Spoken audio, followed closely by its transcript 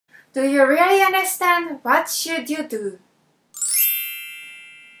Do you really understand what should you do?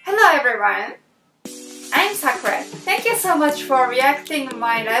 Hello everyone! I'm Sakura. Thank you so much for reacting to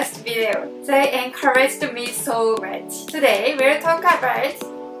my last video. They encouraged me so much. Today we'll talk about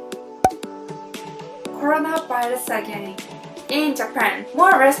coronavirus again. In Japan,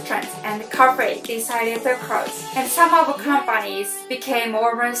 more restaurants and cafes decided to close, and some of the companies became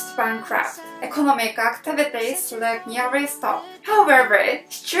almost bankrupt. Economic activities look nearly stopped. However,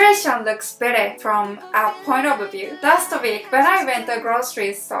 situation looks better from a point of view. Last week, when I went to a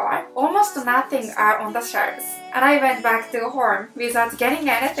grocery store, almost nothing are on the shelves, and I went back to home without getting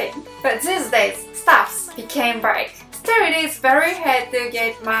anything. But these days, stuffs became big. Still, it is very hard to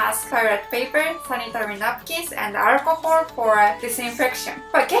get masks, toilet paper, sanitary napkins, and alcohol for disinfection.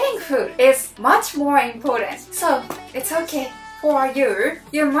 But getting food is much more important, so it's okay. For you,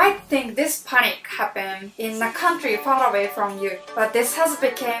 you might think this panic happened in a country far away from you, but this has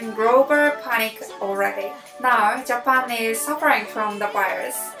become global panic already. Now, Japan is suffering from the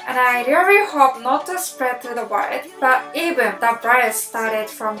virus, and I really hope not to spread to the world, but even the virus started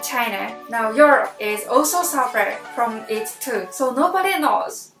from China, now Europe is also suffering from it too, so nobody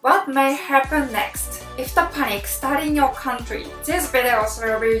knows what may happen next. If the panic starts in your country, these videos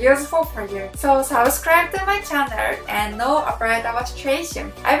will be useful for you. So subscribe to my channel and know about our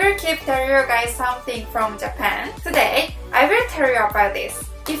situation. I will keep telling you guys something from Japan. Today, I will tell you about this.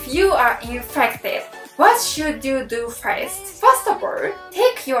 If you are infected, what should you do first? First of all,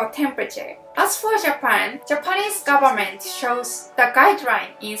 take your temperature. As for Japan, Japanese government shows the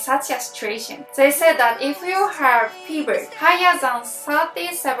guideline in such a situation. They said that if you have fever higher than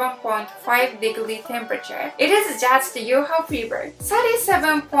 37.5 degree temperature, it is just you have fever.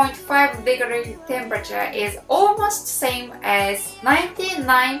 37.5 degree temperature is almost same as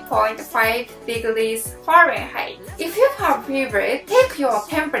 99.5 degrees Fahrenheit. If you have fever, take your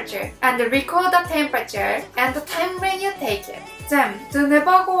temperature and record the temperature and the time when you take it. Then, do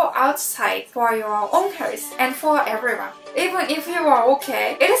never go outside for your own health and for everyone. Even if you are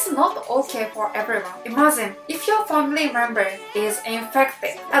okay, it is not okay for everyone. Imagine if your family member is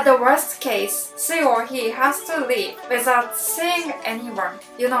infected. At the worst case, she or he has to leave without seeing anyone.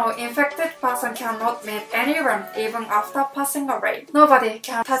 You know, infected person cannot meet anyone even after passing away. Nobody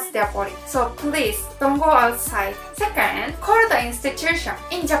can touch their body. So please, don't go outside. Second, call the institution.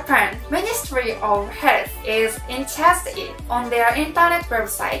 In Japan, Ministry of Health is in charge of it. On their internet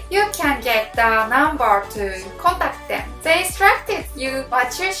website, you can get the number to contact them. They instructed you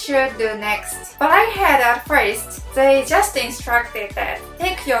what you should do next. But I heard at first, they just instructed that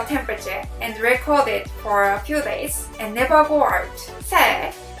take your temperature and record it for a few days and never go out.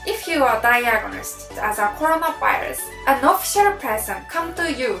 Third, if you are diagnosed as a coronavirus, an official person come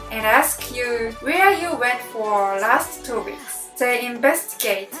to you and ask you where you went for last 2 weeks. They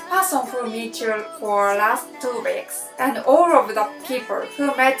investigate person who met you for last 2 weeks, and all of the people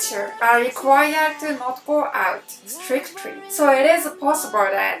who met you are required to not go out strictly. So it is possible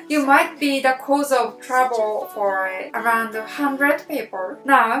that you might be the cause of trouble for around 100 people.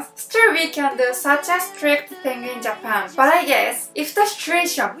 Now, still we can do such a strict thing in Japan, but I guess if the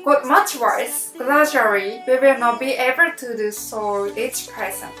situation got much worse, gradually we will not be able to do so each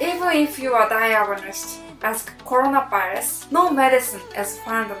person. Even if you are diagnosed as coronavirus, no medicine is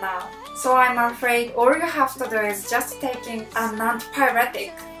found now. So I'm afraid all you have to do is just taking an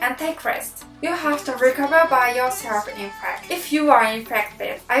antibiotic and take rest. You have to recover by yourself, in fact. If you are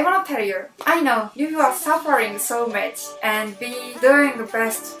infected, I wanna tell you, I know you are suffering so much and be doing the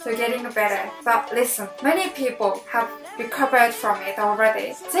best to getting better. But listen, many people have recovered from it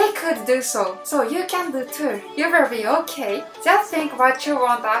already. They could do so, so you can do too. You will be okay. Just think what you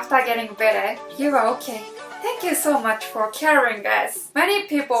want after getting better. You are okay. Thank you so much for caring us. Many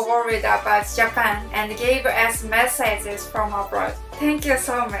people worried about Japan and gave us messages from abroad. Thank you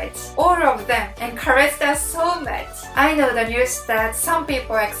so much. All of them encouraged us so much. I know the news that some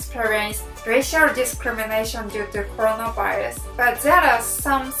people experienced racial discrimination due to coronavirus, but there are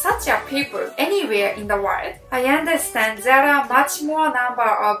some such a people anywhere in the world. I understand there are much more number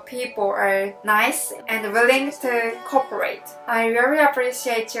of people are nice and willing to cooperate. I really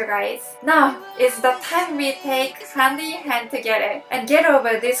appreciate you guys. Now is the time we take hand in hand together and get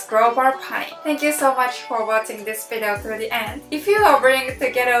over this global panic. Thank you so much for watching this video to the end. If you are willing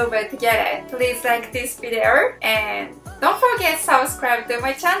to get over together, please like this video and don't forget subscribe to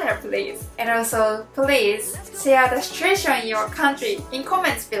my channel, please. And also, please share the situation in your country in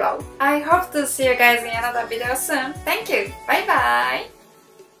comments below. I hope to see you guys in another video soon. Thank you. Bye bye.